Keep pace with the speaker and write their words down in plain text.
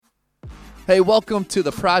Hey, welcome to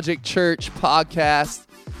the Project Church podcast.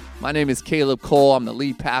 My name is Caleb Cole. I'm the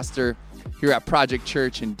lead pastor here at Project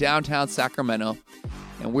Church in downtown Sacramento,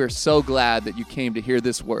 and we're so glad that you came to hear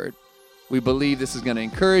this word. We believe this is going to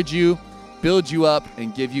encourage you, build you up,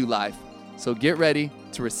 and give you life. So get ready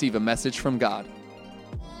to receive a message from God.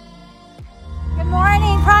 Good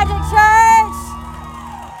morning, Project Church.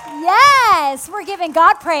 Yes, we're giving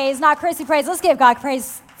God praise, not Chrissy praise. Let's give God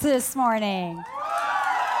praise this morning.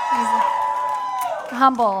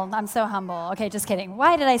 Humble. I'm so humble. Okay, just kidding.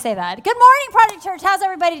 Why did I say that? Good morning, Project Church. How's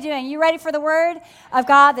everybody doing? You ready for the Word of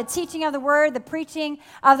God, the teaching of the Word, the preaching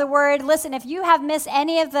of the Word? Listen, if you have missed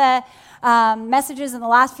any of the messages in the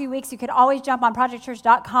last few weeks, you could always jump on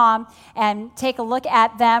projectchurch.com and take a look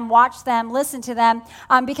at them, watch them, listen to them,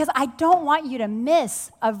 because I don't want you to miss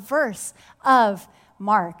a verse of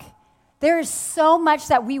Mark. There is so much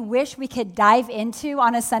that we wish we could dive into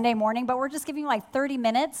on a Sunday morning, but we're just giving you like 30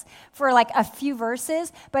 minutes for like a few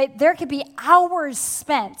verses. But there could be hours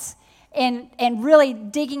spent in really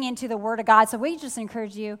digging into the Word of God. So we just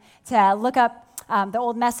encourage you to look up the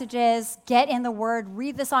old messages, get in the Word,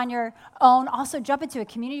 read this on your own. Also jump into a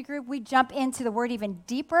community group. We jump into the Word even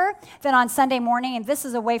deeper than on Sunday morning, and this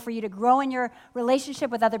is a way for you to grow in your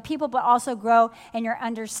relationship with other people, but also grow in your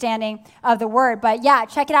understanding of the Word. But yeah,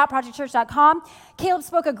 check it out, projectchurch.com. Caleb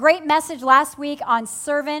spoke a great message last week on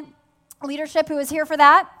servant leadership. Who was here for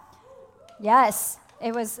that? Yes,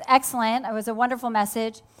 it was excellent. It was a wonderful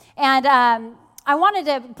message. And I wanted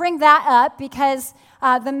to bring that up because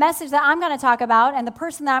the message that I'm going to talk about and the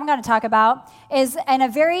person that I'm going to talk about is in a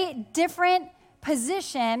very different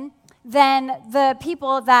position than the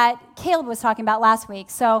people that Caleb was talking about last week.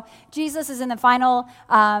 So Jesus is in the final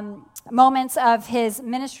moments of his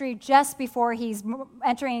ministry just before he's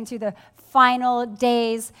entering into the final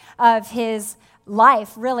days of his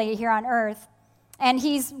life, really, here on earth. And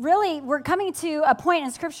we're coming to a point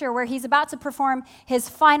in Scripture where he's about to perform his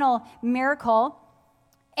final miracle.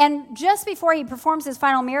 And just before he performs his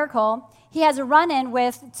final miracle, he has a run-in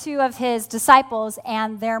with two of his disciples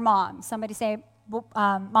and their mom. Somebody say,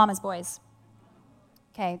 Mama's boys.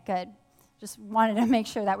 Okay, good. Just wanted to make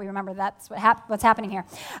sure that we remember that's what's happening here.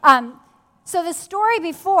 So the story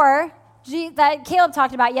before that Caleb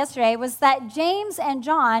talked about yesterday was that James and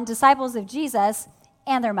John, disciples of Jesus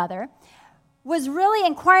and their mother, was really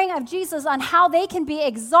inquiring of Jesus on how they can be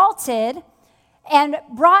exalted and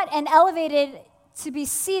brought and elevated to be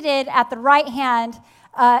seated at the right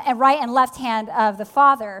and left hand of the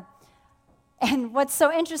Father. And what's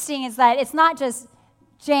so interesting is that it's not just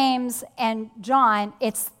James and John,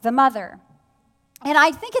 it's the mother. And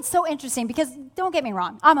I think it's so interesting because, don't get me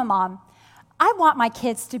wrong, I'm a mom. I want my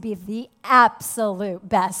kids to be the absolute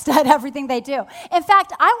best at everything they do. In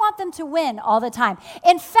fact, I want them to win all the time.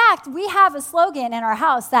 In fact, we have a slogan in our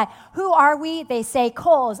house that, who are we? They say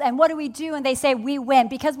Coles. And what do we do? And they say we win,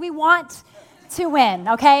 because we want to win,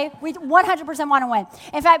 okay? We 100% want to win.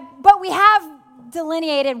 In fact, but we have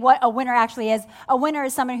delineated what a winner actually is. A winner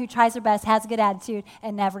is someone who tries their best, has a good attitude,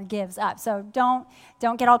 and never gives up. So don't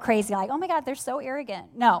get all crazy like, oh my God, they're so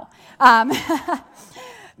arrogant. No.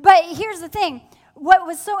 But here's the thing. What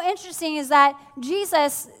was so interesting is that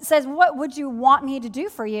Jesus says, what would you want me to do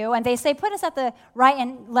for you? And they say, put us at the right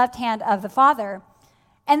and left hand of the Father.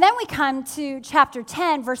 And then we come to chapter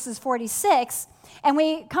 10, verses 46, and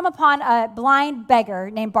we come upon a blind beggar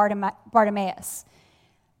named Bartimaeus.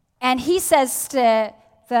 And he says to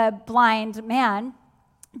the blind man,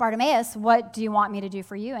 Bartimaeus, what do you want me to do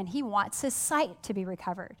for you? And he wants his sight to be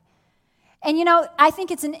recovered. And you know, I think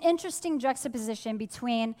it's an interesting juxtaposition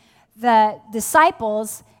between the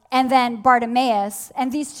disciples and then Bartimaeus.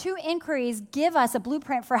 And these two inquiries give us a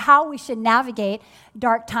blueprint for how we should navigate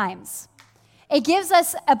dark times. It gives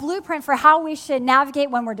us a blueprint for how we should navigate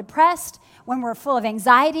when we're depressed, when we're full of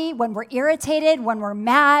anxiety, when we're irritated, when we're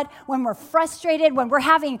mad, when we're frustrated, when we're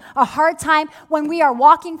having a hard time, when we are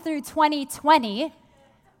walking through 2020.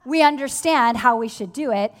 We understand how we should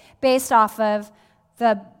do it based off of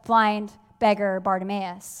the blind beggar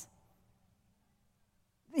Bartimaeus.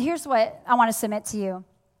 Here's what I want to submit to you.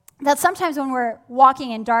 That sometimes when we're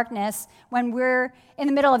walking in darkness, when we're in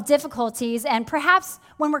the middle of difficulties, and perhaps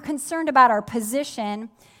when we're concerned about our position,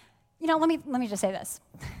 you know, let me just say this.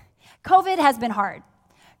 COVID has been hard.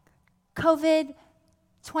 COVID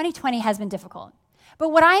 2020 has been difficult. But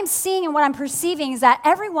what I'm seeing and what I'm perceiving is that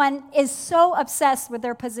everyone is so obsessed with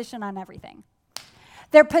their position on everything.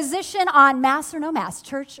 Their position on mask or no mask,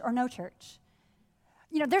 church or no church.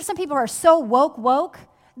 You know, there's some people who are so woke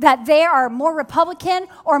that they are more Republican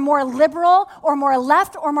or more liberal or more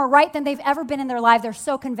left or more right than they've ever been in their life. They're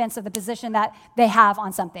so convinced of the position that they have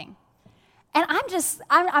on something. And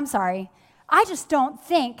I'm sorry. I just don't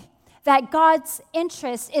think that God's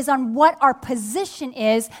interest is on what our position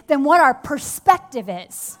is than what our perspective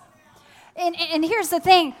is. And here's the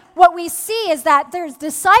thing, what we see is that there's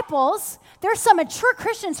disciples, there's some mature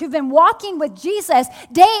Christians who've been walking with Jesus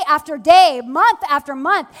day after day, month after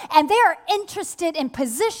month, and they are interested in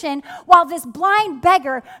position, while this blind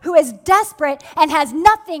beggar who is desperate and has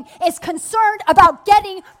nothing is concerned about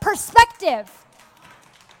getting perspective.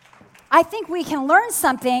 I think we can learn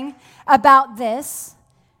something about this.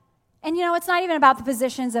 And it's not even about the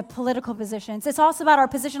positions of political positions. It's also about our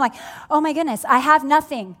position, like, oh my goodness, I have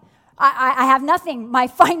nothing. I have nothing. My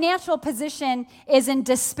financial position is in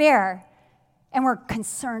despair. And we're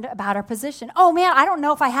concerned about our position. Oh man, I don't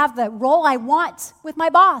know if I have the role I want with my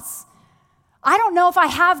boss. I don't know if I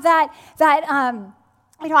have that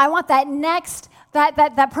I want that next,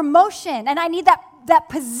 that promotion, and I need that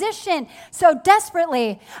position so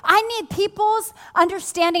desperately. I need people's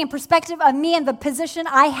understanding and perspective of me and the position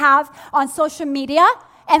I have on social media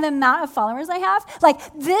and the amount of followers I have. Like,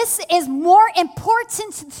 this is more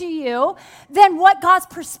important to you than what God's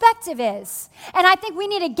perspective is. And I think we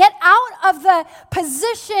need to get out of the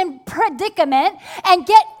position predicament and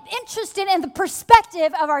get interested in the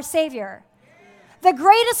perspective of our Savior. The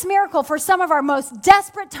greatest miracle for some of our most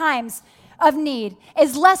desperate times of need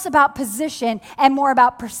is less about position and more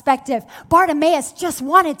about perspective. Bartimaeus just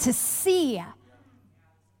wanted to see.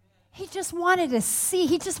 He just wanted to see.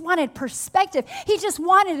 He just wanted perspective. He just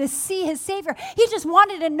wanted to see his Savior. He just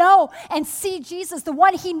wanted to know and see Jesus, the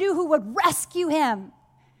one he knew who would rescue him.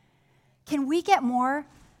 Can we get more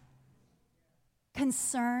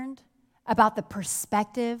concerned about the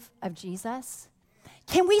perspective of Jesus?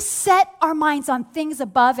 Can we set our minds on things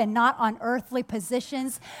above and not on earthly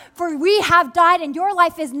positions? For we have died and your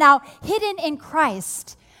life is now hidden in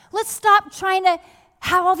Christ. Let's stop trying to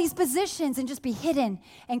have all these positions and just be hidden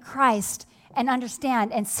in Christ and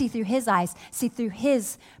understand and see through his eyes, see through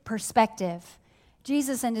his perspective.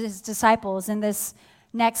 Jesus and his disciples, in this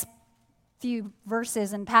next few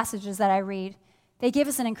verses and passages that I read, they give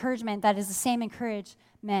us an encouragement that is the same encouragement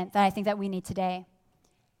that I think that we need today.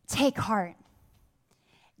 Take heart.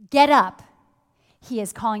 Get up. He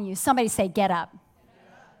is calling you. Somebody say, get up.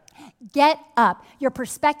 Get up. Your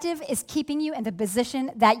perspective is keeping you in the position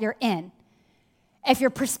that you're in. If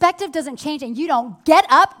your perspective doesn't change and you don't get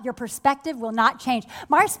up, your perspective will not change.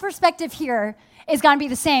 My perspective here is going to be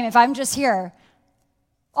the same if I'm just here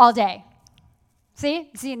all day. See,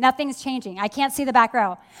 nothing's changing. I can't see the back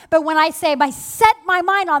row. But when I say, I set my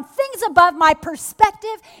mind on things above, my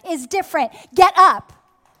perspective is different. Get up.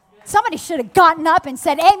 Somebody should have gotten up and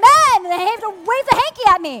said, amen, and they have to wave the hanky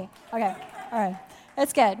at me. Okay, all right,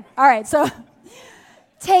 that's good. All right, so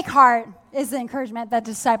take heart is the encouragement that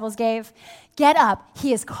the disciples gave. Get up.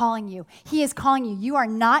 He is calling you. He is calling you. You are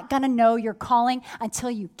not going to know your calling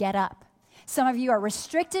until you get up. Some of you are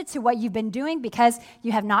restricted to what you've been doing because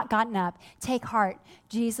you have not gotten up. Take heart.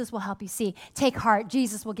 Jesus will help you see. Take heart.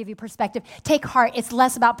 Jesus will give you perspective. Take heart. It's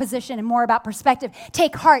less about position and more about perspective.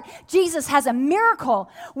 Take heart. Jesus has a miracle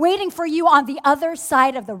waiting for you on the other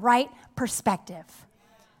side of the right perspective.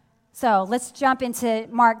 So let's jump into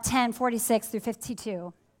Mark 10:46 through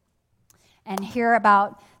 52 and hear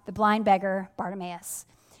about the blind beggar Bartimaeus.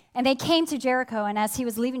 And they came to Jericho, and as he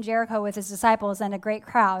was leaving Jericho with his disciples and a great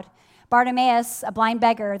crowd, Bartimaeus, a blind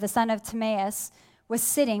beggar, the son of Timaeus, was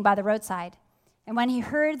sitting by the roadside. And when he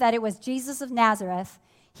heard that it was Jesus of Nazareth,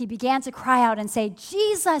 he began to cry out and say,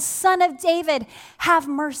 Jesus, son of David, have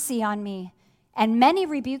mercy on me. And many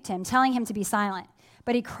rebuked him, telling him to be silent.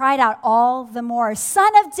 But he cried out all the more,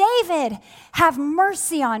 Son of David, have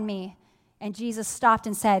mercy on me. And Jesus stopped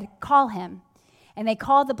and said, call him. And they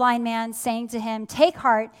called the blind man, saying to him, take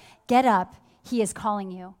heart, get up, he is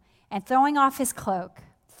calling you. And throwing off his cloak,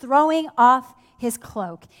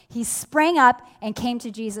 he sprang up and came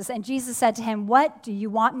to Jesus. And Jesus said to him, what do you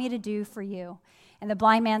want me to do for you? And the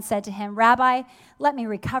blind man said to him, Rabbi, let me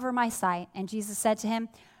recover my sight. And Jesus said to him,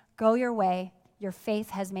 go your way, your faith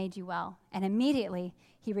has made you well. And immediately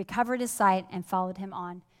he recovered his sight and followed him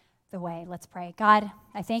on the way. Let's pray. God,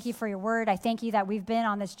 I thank you for your word. I thank you that we've been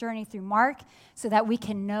on this journey through Mark so that we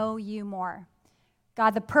can know you more.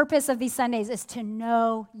 God, the purpose of these Sundays is to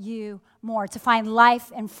know you more, to find life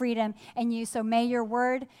and freedom in you. So may your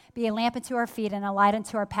word be a lamp unto our feet and a light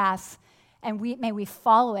unto our path. And may we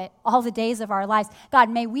follow it all the days of our lives. God,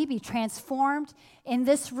 may we be transformed in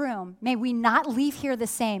this room. May we not leave here the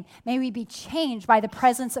same. May we be changed by the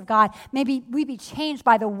presence of God. May we be changed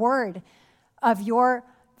by the word of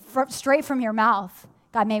straight from your mouth.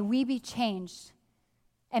 God, may we be changed.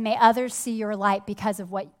 And may others see your light because of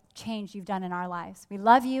what change you've done in our lives. We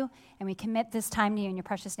love you, and we commit this time to you in your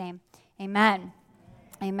precious name. Amen.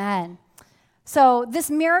 Amen. So this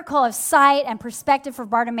miracle of sight and perspective for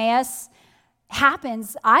Bartimaeus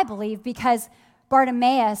happens, I believe, because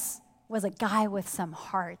Bartimaeus was a guy with some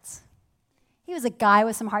heart. He was a guy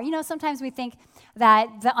with some heart. You know, sometimes we think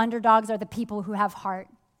that the underdogs are the people who have heart.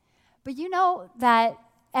 But you know that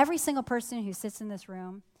every single person who sits in this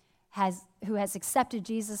room who has accepted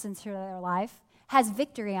Jesus into their life has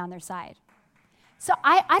victory on their side. So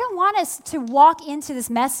I don't want us to walk into this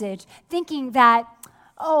message thinking that,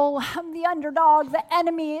 oh, I'm the underdog, the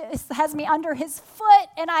enemy has me under his foot,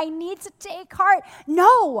 and I need to take heart.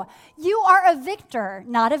 No, you are a victor,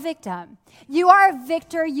 not a victim. You are a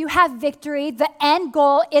victor, you have victory. The end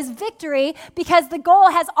goal is victory because the goal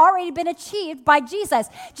has already been achieved by Jesus.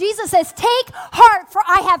 Jesus says, take heart, for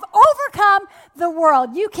I have overcome the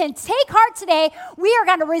world. You can take heart today. We are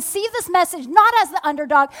going to receive this message not as the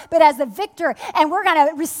underdog, but as the victor, and we're going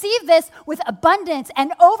to receive this with abundance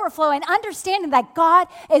and overflow and understanding that God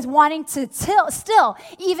is wanting to still,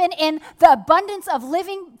 even in the abundance of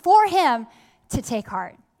living for him, to take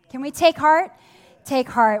heart. Can we take heart? Take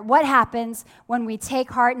heart. What happens when we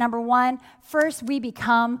take heart? Number one, first we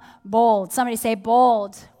become bold. Somebody say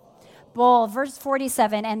bold. Bold. Verse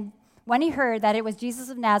 47, and when he heard that it was Jesus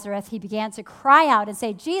of Nazareth, he began to cry out and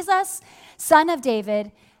say, Jesus, Son of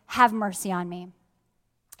David, have mercy on me.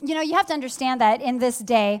 You know, you have to understand that in this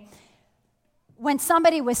day, when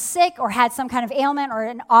somebody was sick or had some kind of ailment or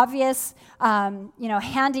an obvious,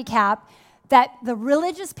 handicap, that the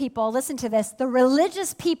religious people, listen to this, the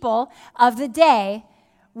religious people of the day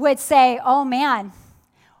would say, oh man,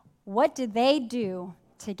 what did they do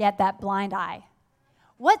to get that blind eye?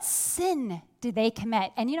 What sin did they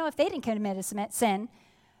commit? And you know, if they didn't commit a sin,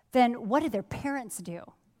 then what did their parents do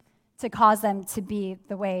to cause them to be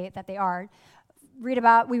the way that they are?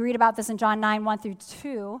 We read about this in John 9, 1 through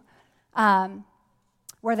 2,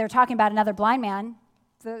 where they're talking about another blind man.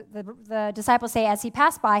 The disciples say, as he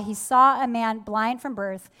passed by, he saw a man blind from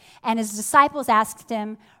birth, and his disciples asked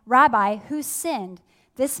him, Rabbi, who sinned,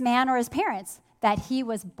 this man or his parents, that he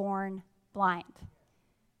was born blind?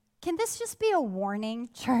 Can this just be a warning,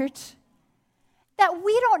 church? That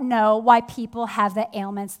we don't know why people have the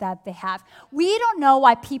ailments that they have. We don't know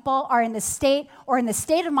why people are in the state or in the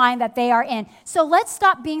state of mind that they are in. So let's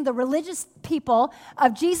stop being the religious people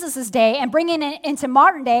of Jesus' day and bringing it into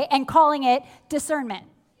modern day and calling it discernment.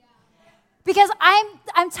 Because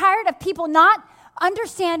I'm tired of people not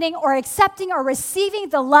understanding or accepting or receiving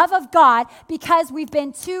the love of God because we've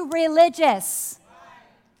been too religious.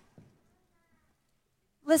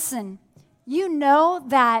 Listen, you know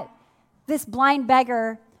that this blind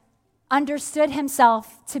beggar understood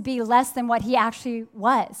himself to be less than what he actually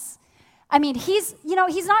was. I mean, he's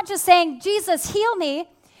not just saying, Jesus, heal me.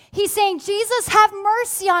 He's saying, Jesus, have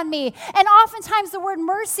mercy on me. And oftentimes the word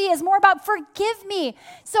mercy is more about forgive me.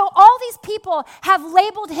 So all these people have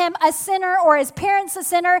labeled him a sinner or his parents a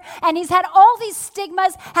sinner, and he's had all these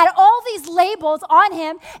stigmas, had all these labels on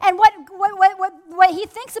him. And what he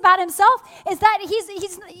thinks about himself is that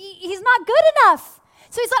he's not good enough.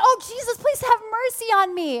 So he's like, oh, Jesus, please have mercy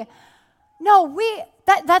on me. No,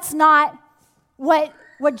 that's not what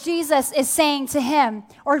Jesus is saying to him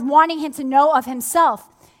or wanting him to know of himself.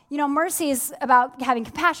 You know, mercy is about having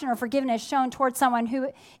compassion or forgiveness shown towards someone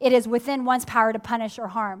who it is within one's power to punish or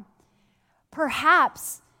harm.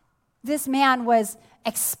 Perhaps this man was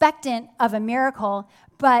expectant of a miracle,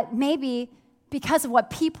 but maybe because of what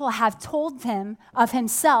people have told him of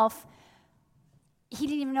himself, he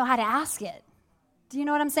didn't even know how to ask it. Do you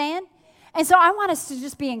know what I'm saying? And so I want us to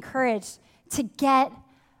just be encouraged to get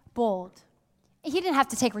bold. He didn't have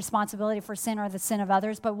to take responsibility for sin or the sin of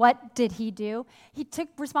others, but what did he do? He took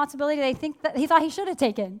responsibility that he thought he should have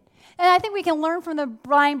taken. And I think we can learn from the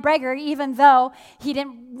blind beggar, even though he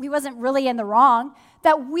wasn't really in the wrong,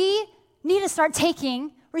 that we need to start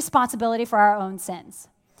taking responsibility for our own sins.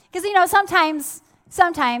 Because, sometimes,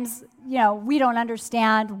 we don't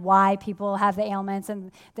understand why people have the ailments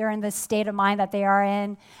and they're in the state of mind that they are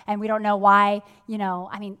in, and we don't know why,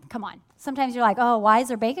 come on. Sometimes you're like, oh, why is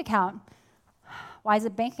their bank account? Why is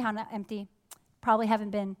the bank account empty? Probably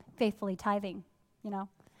haven't been faithfully tithing,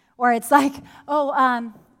 Or it's like,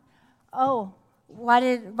 why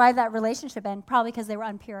did that relationship end? Probably because they were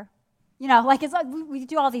impure. It's like we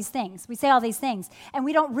do all these things. We say all these things, and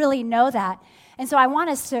we don't really know that. And so I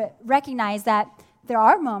want us to recognize that there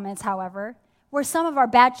are moments, however, where some of our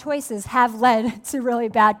bad choices have led to really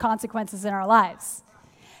bad consequences in our lives.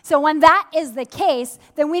 So when that is the case,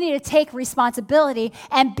 then we need to take responsibility,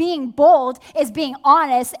 and being bold is being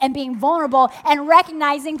honest and being vulnerable and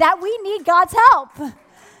recognizing that we need God's help.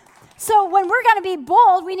 So when we're going to be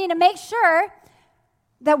bold, we need to make sure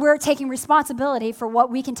that we're taking responsibility for what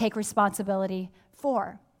we can take responsibility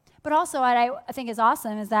for. But also what I think is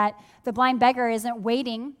awesome is that the blind beggar isn't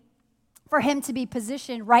waiting for him to be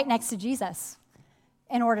positioned right next to Jesus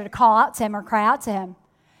in order to call out to him or cry out to him.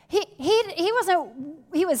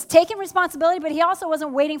 He was taking responsibility, but he also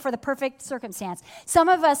wasn't waiting for the perfect circumstance. Some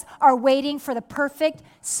of us are waiting for the perfect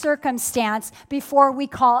circumstance before we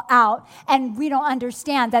call out, and we don't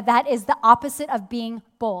understand that that is the opposite of being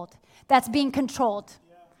bold. That's being controlled.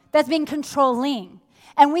 That's being controlling.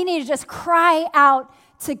 And we need to just cry out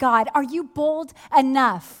to God. Are you bold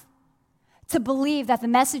enough to believe that the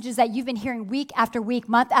messages that you've been hearing week after week,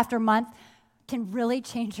 month after month, can really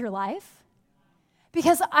change your life?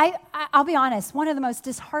 Because I'll be honest, one of the most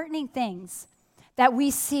disheartening things that we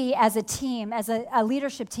see as a team, as a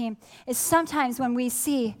leadership team, is sometimes when we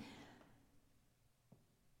see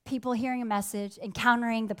people hearing a message,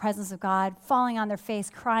 encountering the presence of God, falling on their face,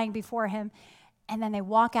 crying before Him, and then they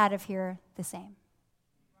walk out of here the same.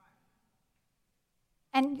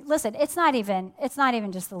 And listen, it's not even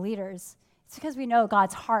just the leaders. It's because we know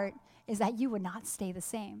God's heart is that you would not stay the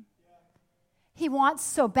same. He wants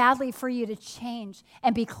so badly for you to change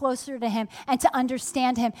and be closer to Him and to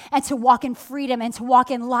understand Him and to walk in freedom and to walk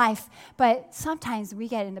in life. But sometimes we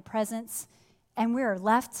get in the presence and we're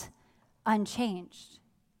left unchanged.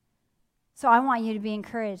 So I want you to be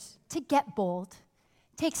encouraged to get bold,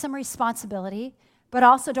 take some responsibility, but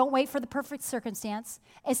also don't wait for the perfect circumstance.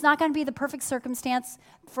 It's not going to be the perfect circumstance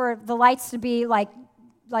for the lights to be like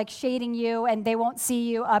shading you and they won't see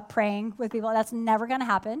you up praying with people. That's never going to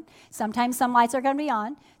happen. Sometimes some lights are going to be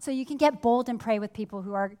on. So you can get bold and pray with people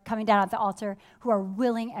who are coming down at the altar, who are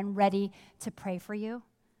willing and ready to pray for you.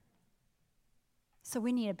 So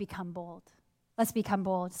we need to become bold. Let's become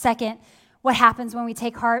bold. Second, what happens when we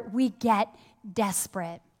take heart? We get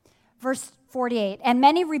desperate. Verse 48, and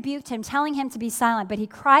many rebuked him, telling him to be silent, but he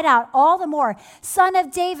cried out all the more, Son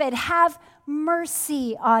of David, have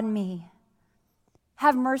mercy on me.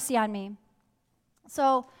 Have mercy on me.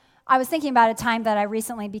 So I was thinking about a time that I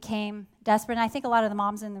recently became desperate, and I think a lot of the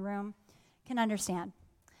moms in the room can understand.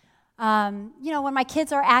 When my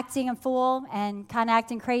kids are acting a fool and kind of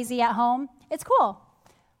acting crazy at home, it's cool.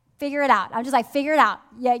 Figure it out. I'm just like, figure it out.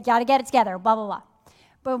 You got to get it together, blah, blah, blah.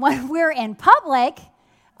 But when we're in public,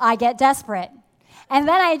 I get desperate. And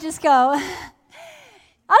then I just go, okay,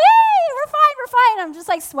 we're fine. I'm just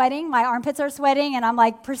like sweating. My armpits are sweating and I'm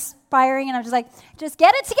like perspiring and I'm just like, just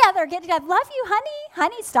get it together. Love you,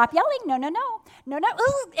 honey, stop yelling. No.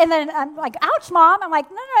 Ooh. And then I'm like, ouch, Mom. I'm like,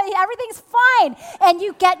 no, everything's fine. And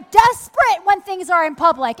you get desperate when things are in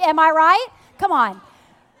public. Am I right? Come on.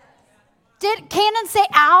 Did Canaan say,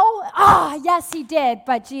 ow? Yes, he did,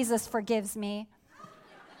 but Jesus forgives me.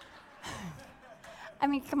 I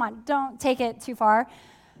mean, come on, don't take it too far.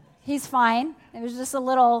 He's fine. It was just a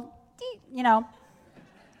little,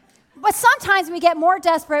 But sometimes we get more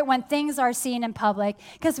desperate when things are seen in public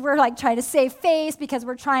because we're like trying to save face, because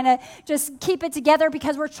we're trying to just keep it together,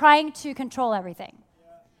 because we're trying to control everything.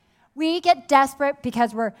 We get desperate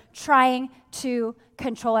because we're trying to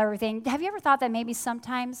control everything. Have you ever thought that maybe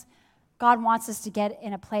sometimes God wants us to get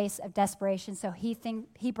in a place of desperation so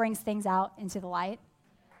He brings things out into the light?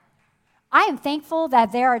 I am thankful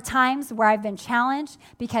that there are times where I've been challenged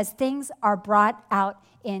because things are brought out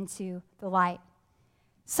into the light.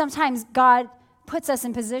 Sometimes God puts us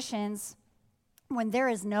in positions when there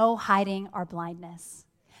is no hiding our blindness.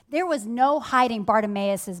 There was no hiding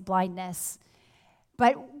Bartimaeus' blindness.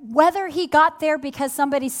 But whether he got there because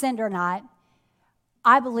somebody sinned or not,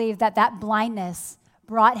 I believe that blindness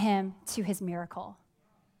brought him to his miracle.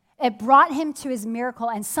 It brought him to his miracle,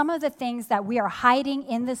 and some of the things that we are hiding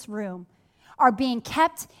in this room are being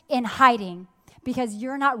kept in hiding because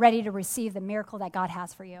you're not ready to receive the miracle that God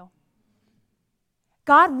has for you.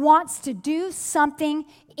 God wants to do something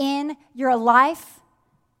in your life,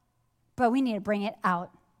 but we need to bring it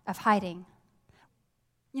out of hiding.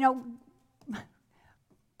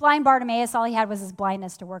 Blind Bartimaeus, all he had was his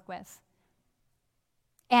blindness to work with.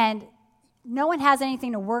 And no one has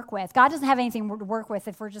anything to work with. God doesn't have anything to work with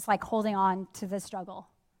if we're just like holding on to this struggle.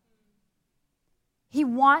 He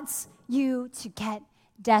wants you to get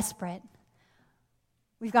desperate.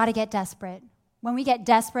 We've got to get desperate. When we get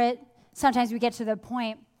desperate, sometimes we get to the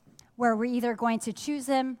point where we're either going to choose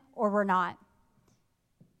Him or we're not.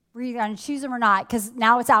 We're either going to choose Him or not, because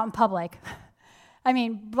now it's out in public. I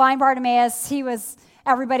mean, blind Bartimaeus,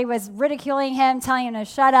 everybody was ridiculing him, telling him to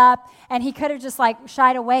shut up, and he could have just like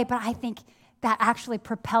shied away, but I think that actually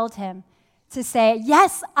propelled him to say,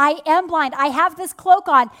 yes, I am blind. I have this cloak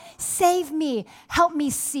on. Save me. Help me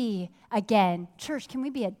see again. Church, can we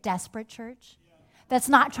be a desperate church that's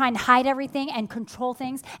not trying to hide everything and control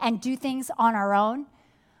things and do things on our own?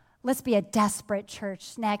 Let's be a desperate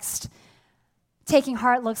church. Next, taking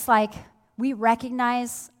heart looks like we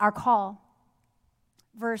recognize our call.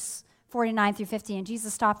 Verse 49 through 50, and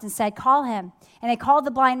Jesus stopped and said, call him. And they called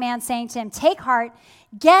the blind man, saying to him, take heart,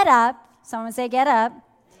 get up. Someone say, get up.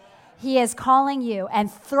 He is calling you.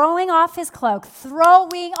 And throwing off his cloak,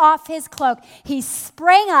 he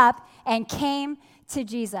sprang up and came to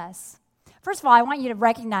Jesus. First of all, I want you to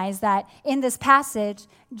recognize that in this passage,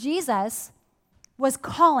 Jesus was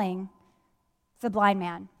calling the blind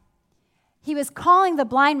man. He was calling the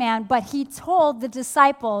blind man, but he told the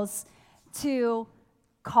disciples to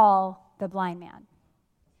call the blind man.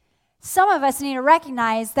 Some of us need to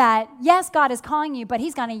recognize that, yes, God is calling you, but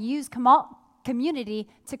he's going to use community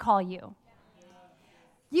to call you.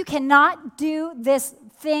 You cannot do this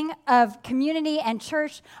thing of community and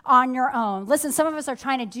church on your own. Listen, some of us are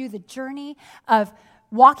trying to do the journey of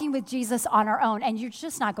walking with Jesus on our own, and you're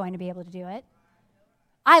just not going to be able to do it.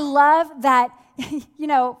 I love that,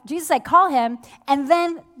 Jesus said, call him, and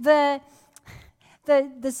then the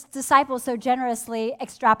disciples so generously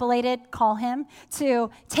extrapolated, call him,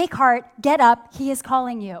 to take heart, get up, he is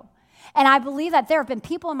calling you. And I believe that there have been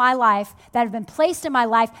people in my life that have been placed in my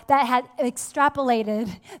life that had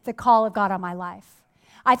extrapolated the call of God on my life.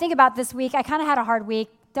 I think about this week, I kind of had a hard week,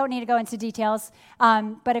 don't need to go into details,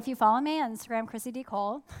 but if you follow me on Instagram, Chrissy D.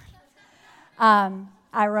 Cole,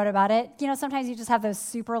 I wrote about it. Sometimes you just have those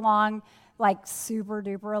super long, super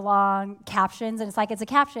duper long captions, and it's like, it's a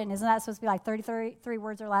caption. Isn't that supposed to be like 33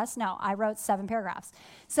 words or less? No, I wrote 7 paragraphs.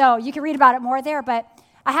 So you can read about it more there, but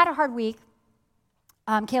I had a hard week.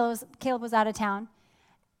 Caleb was out of town,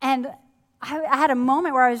 and I had a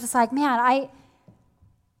moment where I was just like, man,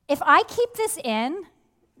 if I keep this in,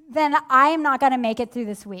 then I am not going to make it through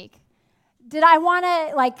this week. Did I want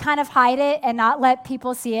to kind of hide it and not let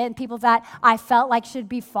people see it, and people that I felt like should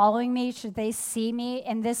be following me, should they see me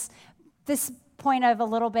in this point of a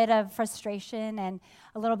little bit of frustration and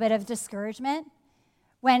a little bit of discouragement?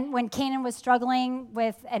 When Canaan was struggling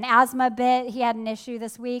with an asthma bit, he had an issue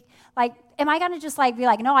this week. Am I going to just be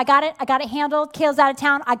like, no, I got it handled. Caleb's out of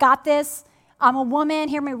town. I got this. I'm a woman.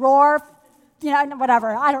 Hear me roar.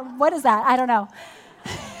 Whatever. What is that? I don't know.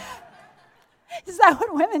 Is that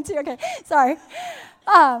what women do? Okay, sorry.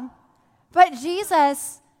 But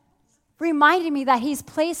Jesus reminded me that he's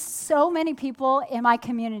placed so many people in my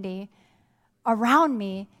community around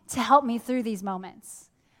me to help me through these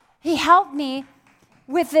moments. He helped me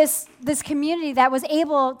with this community that was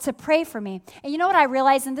able to pray for me. And you know what I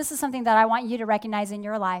realized, and this is something that I want you to recognize in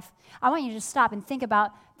your life. I want you to stop and think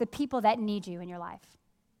about the people that need you in your life.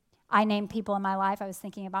 I named people in my life. I was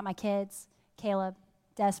thinking about my kids. Caleb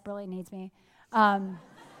desperately needs me. The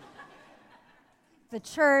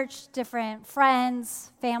church, different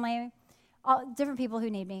friends, family, all different people who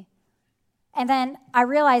need me. And then I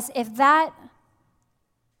realized if that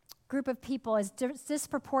group of people is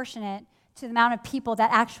disproportionate to the amount of people that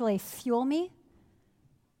actually fuel me,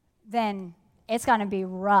 then it's going to be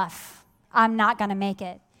rough. I'm not going to make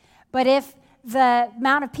it. But if the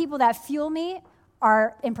amount of people that fuel me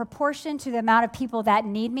are in proportion to the amount of people that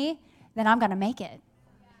need me, then I'm going to make it.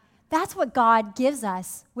 That's what God gives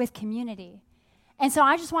us with community. And so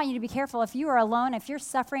I just want you to be careful. If you are alone, if you're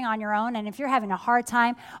suffering on your own, and if you're having a hard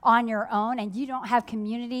time on your own, and you don't have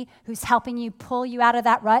community who's helping you pull you out of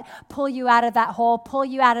that rut, pull you out of that hole, pull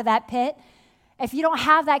you out of that pit, if you don't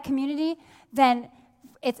have that community, then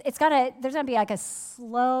there's going to be a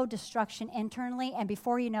slow destruction internally, and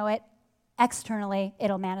before you know it, externally,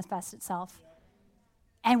 it'll manifest itself.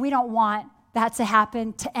 And we don't want that to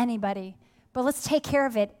happen to anybody. But let's take care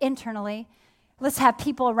of it internally. Let's have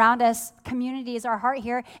people around us. Community is our heart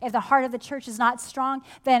here. If the heart of the church is not strong,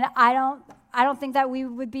 then I don't think that we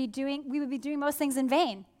would be doing most things in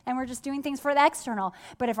vain, and we're just doing things for the external.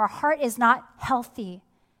 But if our heart is not healthy,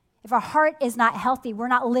 we're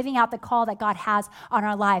not living out the call that God has on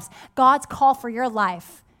our lives. God's call for your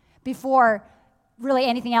life, before really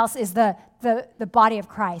anything else, is the body of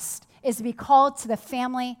Christ, is to be called to the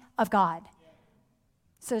family of God.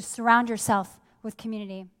 So surround yourself with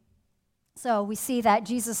community. So we see that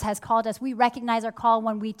Jesus has called us. We recognize our call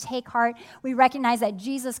when we take heart. We recognize that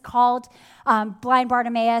Jesus called blind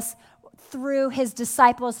Bartimaeus through his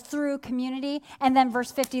disciples, through community. And then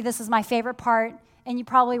verse 50, this is my favorite part, and you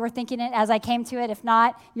probably were thinking it as I came to it. If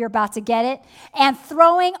not, you're about to get it. And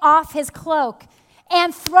throwing off his cloak,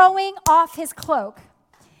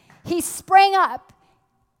 he sprang up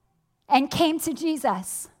and came to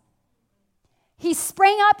Jesus. He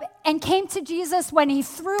sprang up and came to Jesus when he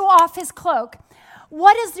threw off his cloak.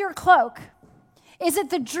 What is your cloak? Is it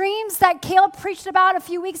the dreams that Caleb preached about a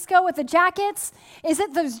few weeks ago with the jackets? Is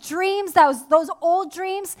it those dreams, those old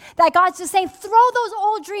dreams that God's just saying, throw those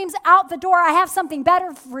old dreams out the door. I have something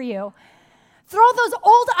better for you. Throw those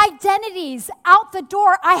old identities out the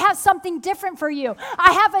door. I have something different for you.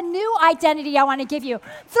 I have a new identity I want to give you.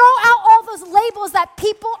 Throw out all those labels that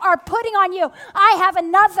people are putting on you. I have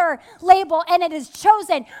another label, and it is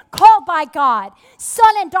chosen, called by God,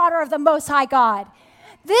 son and daughter of the Most High God.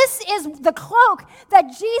 This is the cloak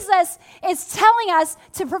that Jesus is telling us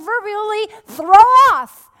to proverbially throw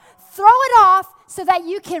off. Throw it off so that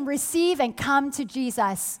you can receive and come to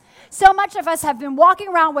Jesus. So much of us have been walking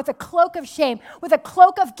around with a cloak of shame, with a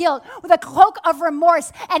cloak of guilt, with a cloak of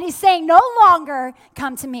remorse, and he's saying, no longer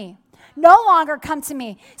come to me. No longer come to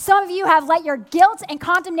me. Some of you have let your guilt and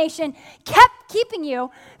condemnation kept keeping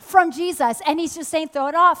you from Jesus, and he's just saying, throw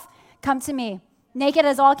it off. Come to me. Naked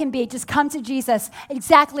as all can be, just come to Jesus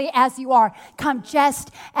exactly as you are. Come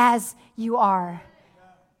just as you are.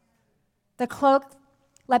 The cloak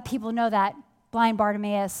let people know that blind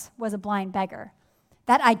Bartimaeus was a blind beggar.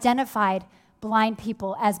 That identified blind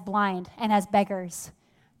people as blind and as beggars.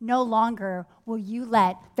 No longer will you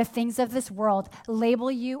let the things of this world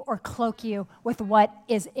label you or cloak you with what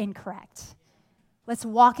is incorrect. Let's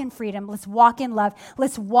walk in freedom. Let's walk in love.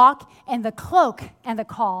 Let's walk in the cloak and the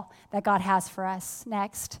call that God has for us.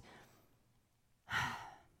 Next,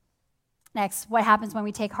 what happens when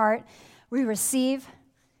we take heart? We receive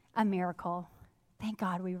a miracle. Thank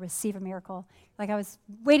God we receive a miracle. Like I was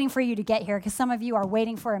waiting for you to get here because some of you are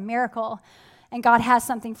waiting for a miracle, and God has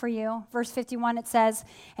something for you. Verse 51, it says,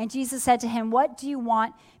 and Jesus said to him, what do you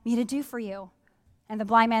want me to do for you? And the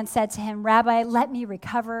blind man said to him, Rabbi, let me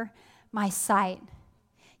recover my sight.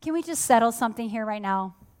 Can we just settle something here right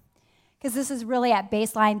now? Because this is really at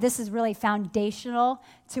baseline. This is really foundational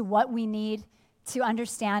to what we need to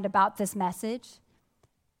understand about this message.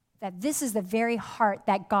 That this is the very heart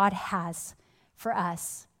that God has for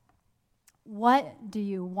us. What do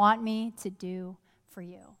you want me to do for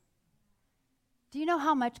you? Do you know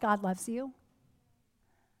how much God loves you?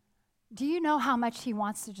 Do you know how much he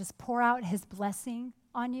wants to just pour out his blessing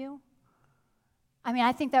on you? I mean,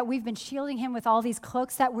 I think that we've been shielding him with all these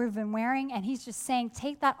cloaks that we've been wearing, and he's just saying,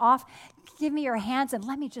 take that off, give me your hands, and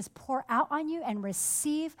let me just pour out on you and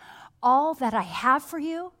receive all that I have for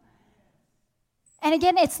you. And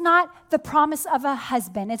again, it's not the promise of a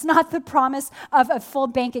husband. It's not the promise of a full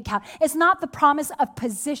bank account. It's not the promise of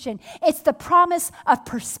position. It's the promise of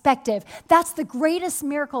perspective. That's the greatest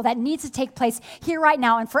miracle that needs to take place here right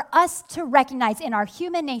now. And for us to recognize in our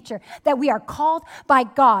human nature that we are called by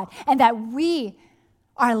God and that we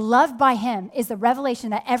are loved by him is the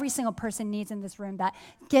revelation that every single person needs in this room that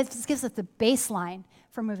gives us the baseline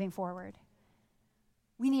for moving forward.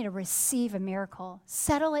 We need to receive a miracle.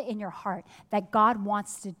 Settle it in your heart that God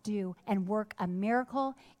wants to do and work a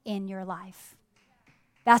miracle in your life.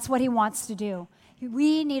 That's what he wants to do.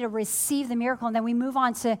 We need to receive the miracle. And then we move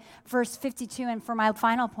on to verse 52. And for my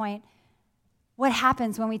final point, what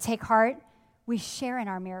happens when we take heart? We share in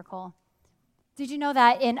our miracle. Did you know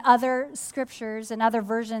that in other scriptures and other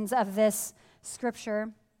versions of this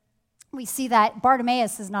scripture, we see that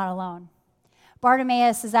Bartimaeus is not alone.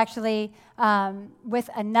 Bartimaeus is actually with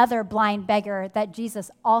another blind beggar that Jesus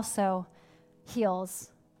also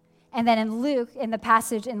heals. And then in Luke, in the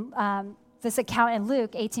passage in this account in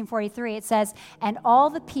Luke 18:43, it says, and all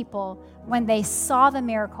the people, when they saw the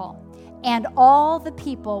miracle,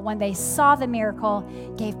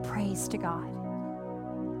 gave praise to God.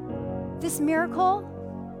 This miracle,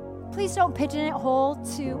 please don't pigeonhole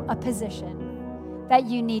to a position that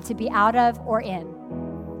you need to be out of or in.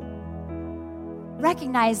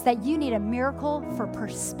 Recognize that you need a miracle for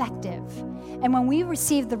perspective. And when we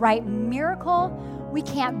receive the right miracle, we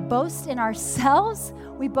can't boast in ourselves.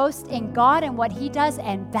 We boast in God and what he does,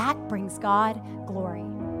 and that brings God glory.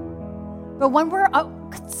 But when we're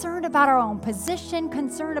concerned about our own position,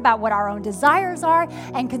 concerned about what our own desires are,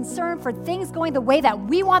 and concerned for things going the way that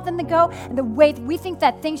we want them to go and the way we think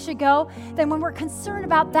that things should go, then when we're concerned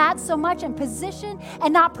about that so much and position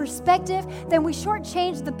and not perspective, then we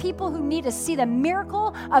shortchange the people who need to see the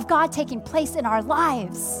miracle of God taking place in our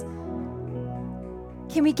lives.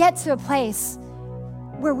 Can we get to a place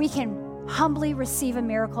where we can humbly receive a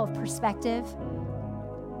miracle of perspective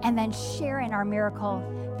and then share in our miracle?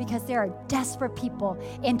 Because there are desperate people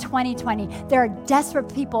in 2020. There are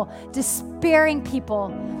desperate people, despairing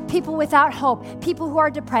people, people without hope, people who are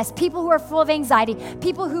depressed, people who are full of anxiety,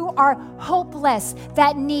 people who are hopeless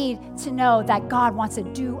that need to know that God wants to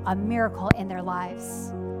do a miracle in their lives.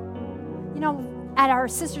 You know, at our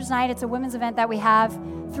Sisters Night, it's a women's event that we have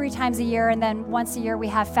 3 times a year, and then once a year we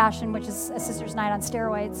have Fashion, which is a Sisters Night on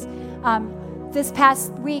steroids. This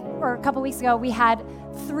past week, or a couple weeks ago, we had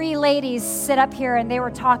 3 ladies sit up here, and they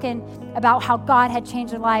were talking about how God had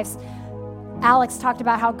changed their lives. Alex talked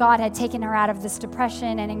about how God had taken her out of this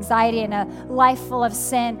depression and anxiety and a life full of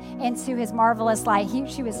sin into his marvelous light.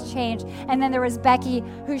 She was changed. And then there was Becky,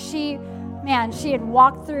 who she had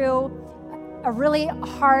walked through a really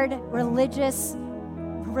hard religion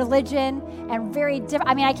and very different.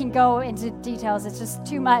 I mean, I can go into details. It's just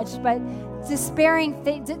too much, but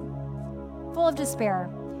full of despair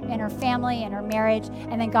in her family and her marriage.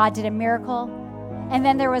 And then God did a miracle. And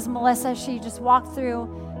then there was Melissa. She just walked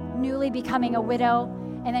through newly becoming a widow,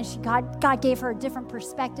 and then God gave her a different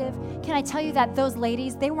perspective. Can I tell you that those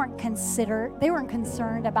ladies, they weren't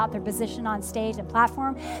concerned about their position on stage and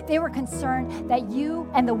platform. They were concerned that you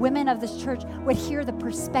and the women of this church would hear the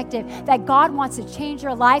perspective that God wants to change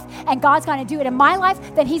your life, and God's going to do it in my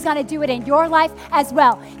life, then he's going to do it in your life as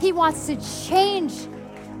well. He wants to change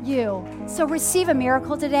you. So receive a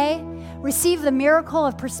miracle today. Receive the miracle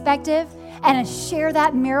of perspective and share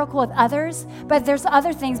that miracle with others. But there's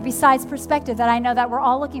other things besides perspective that I know that we're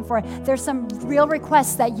all looking for. There's some real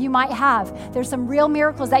requests that you might have. There's some real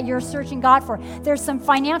miracles that you're searching God for. There's some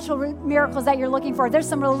financial miracles that you're looking for. There's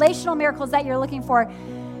some relational miracles that you're looking for.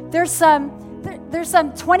 There's some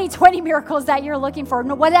 2020 miracles that you're looking for.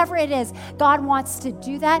 Whatever it is, God wants to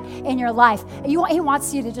do that in your life. He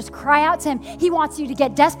wants you to just cry out to him. He wants you to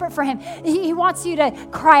get desperate for him. He wants you to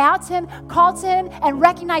cry out to him, call to him, and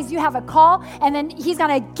recognize you have a call, and then he's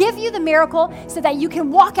going to give you the miracle so that you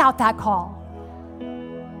can walk out that call.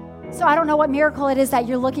 So I don't know what miracle it is that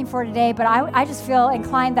you're looking for today, but I just feel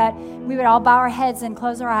inclined that we would all bow our heads and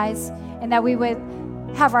close our eyes, and that we would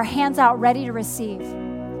have our hands out ready to receive.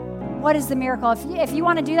 What is the miracle? If you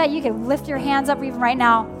want to do that, you can lift your hands up even right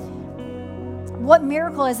now. What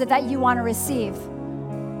miracle is it that you want to receive?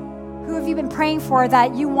 Who have you been praying for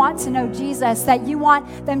that you want to know Jesus, that you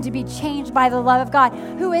want them to be changed by the love of God?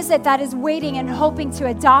 Who is it that is waiting and hoping to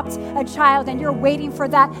adopt a child, and you're waiting for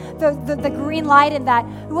that, the green light in that?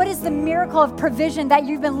 What is the miracle of provision that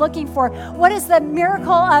you've been looking for? What is the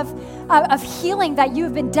miracle of healing that you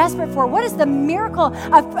have been desperate for? What is the miracle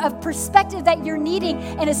of perspective that you're needing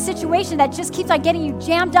in a situation that just keeps on getting you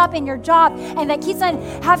jammed up in your job, and that keeps on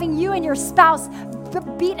having you and your spouse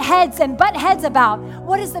beat heads and butt heads about?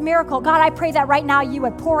 What is the miracle? God, I pray that right now you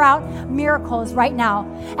would pour out miracles right now.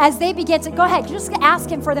 As they begin to, go ahead, just ask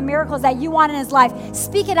him for the miracles that you want in his life.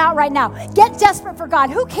 Speak it out right now. Get desperate for God.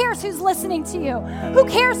 Who cares who's listening to you? Who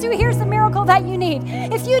cares who hears the miracle that you need?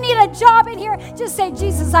 If you need a job in here, just say,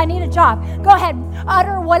 Jesus, I need a job. Go ahead,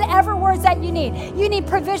 utter whatever words that you need. You need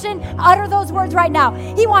provision, utter those words right now.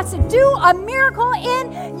 He wants to do a miracle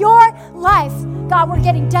in your life. God, we're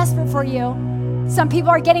getting desperate for you. Some people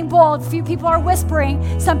are getting bold. Few people are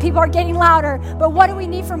whispering. Some people are getting louder. But what do we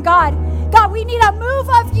need from God? God, we need a move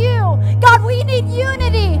of you. God, we need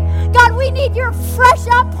unity. God, we need your fresh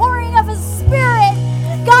outpouring of a spirit.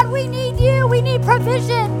 God, we need you. We need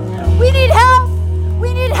provision. We need help.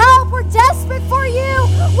 We need help. We're desperate for you.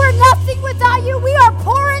 We're nothing without you. We are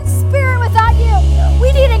poor in spirit without you.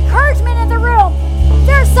 We need encouragement in the room.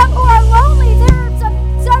 There are some who are lonely. There are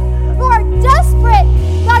some who are desperate.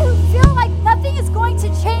 God, who feel like nothing is going to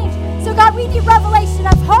change. So God, we need revelation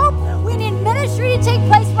of hope. We need ministry to take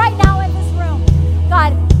place right now in this room.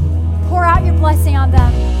 God, pour out your blessing on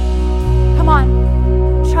them. Come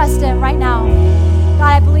on, trust him right now.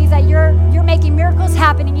 God, I believe that you're making miracles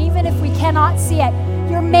happening even if we cannot see it.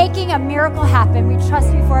 You're making a miracle happen. We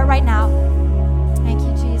trust you for it right now. Thank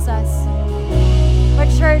you, Jesus. But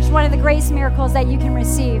church, one of the greatest miracles that you can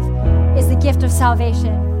receive is the gift of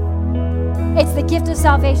salvation. It's the gift of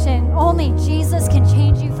salvation. Only Jesus can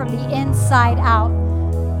change you from the inside out.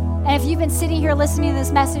 And if you've been sitting here listening to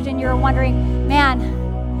this message and you're wondering, man,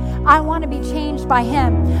 I want to be changed by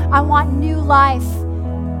him. I want new life.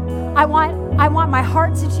 I want my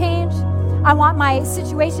heart to change. I want my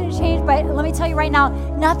situation to change. But let me tell you right now,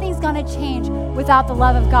 nothing's going to change without the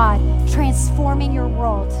love of God transforming your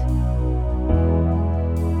world.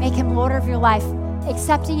 Make him Lord of your life.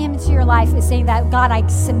 Accepting him into your life is saying that, God, I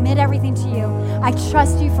submit everything to you. I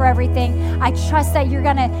trust you for everything. I trust that you're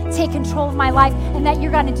going to take control of my life, and that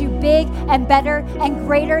you're going to do big and better and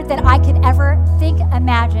greater than I could ever think,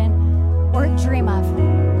 imagine, or dream of.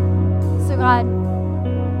 So God,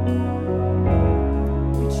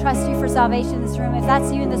 we trust you for salvation in this room. If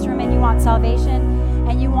that's you in this room and you want salvation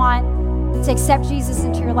and you want to accept Jesus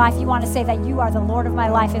into your life, you want to say that you are the Lord of my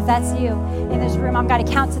life. If that's you in this room, I'm going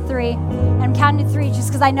to count to 3. And I'm counting to 3 just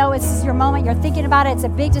because I know it's your moment. You're thinking about it. It's a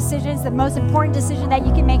big decision. It's the most important decision that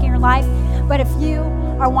you can make in your life. But if you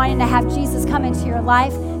are wanting to have Jesus come into your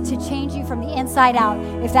life to change you from the inside out,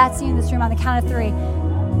 if that's you in this room, on the count of 3,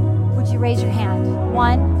 would you raise your hand?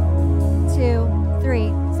 1, 2,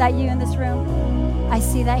 3. Is that you in this room? I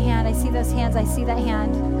see that hand. I see those hands. I see that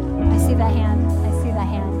hand. I see that hand. I see that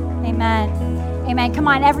hand. Amen. Amen. Come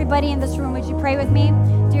on, everybody in this room, would you pray with me?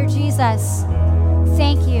 Dear Jesus,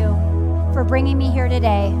 thank you for bringing me here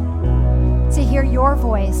today to hear your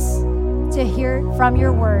voice, to hear from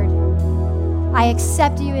your word. I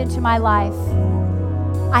accept you into my life.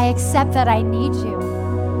 I accept that I need you.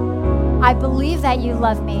 I believe that you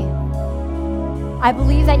love me. I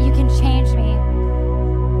believe that you can change me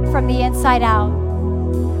from the inside out.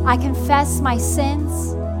 I confess my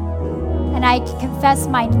sins and I confess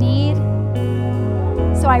my need.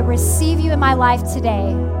 So I receive you in my life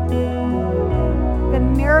today. The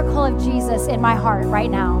miracle of Jesus in my heart right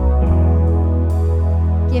now.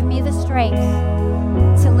 Give me the strength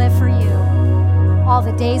to live for you all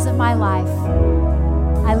the days of my life.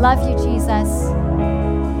 I love you, Jesus.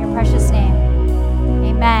 In your precious name.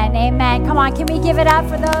 Amen. Amen. Come on, can we give it up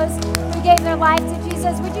for those who gave their life to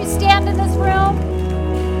Jesus? Would you stand in this room?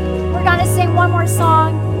 We're going to sing one more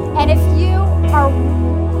song. And if you are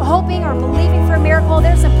hoping or believing for a miracle,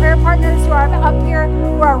 there's some prayer partners who are up here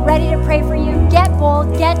who are ready to pray for you. Get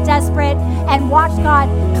bold, get desperate, and watch God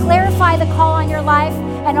clarify the call on your life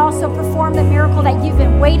and also perform the miracle that you've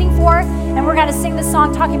been waiting for. And we're going to sing this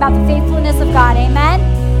song talking about the faithfulness of God.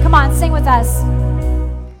 Amen? Come on, sing with us.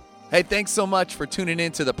 Hey, thanks so much for tuning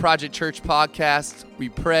in to the Project Church podcast. We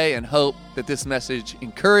pray and hope that this message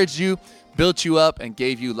encouraged you, built you up, and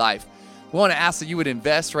gave you life. We want to ask that you would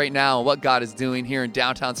invest right now in what God is doing here in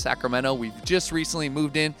downtown Sacramento. We've just recently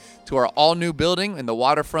moved in to our all-new building in the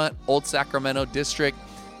waterfront, Old Sacramento District.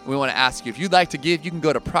 We want to ask you, if you'd like to give, you can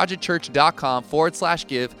go to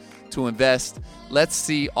projectchurch.com/give to invest. Let's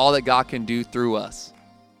see all that God can do through us.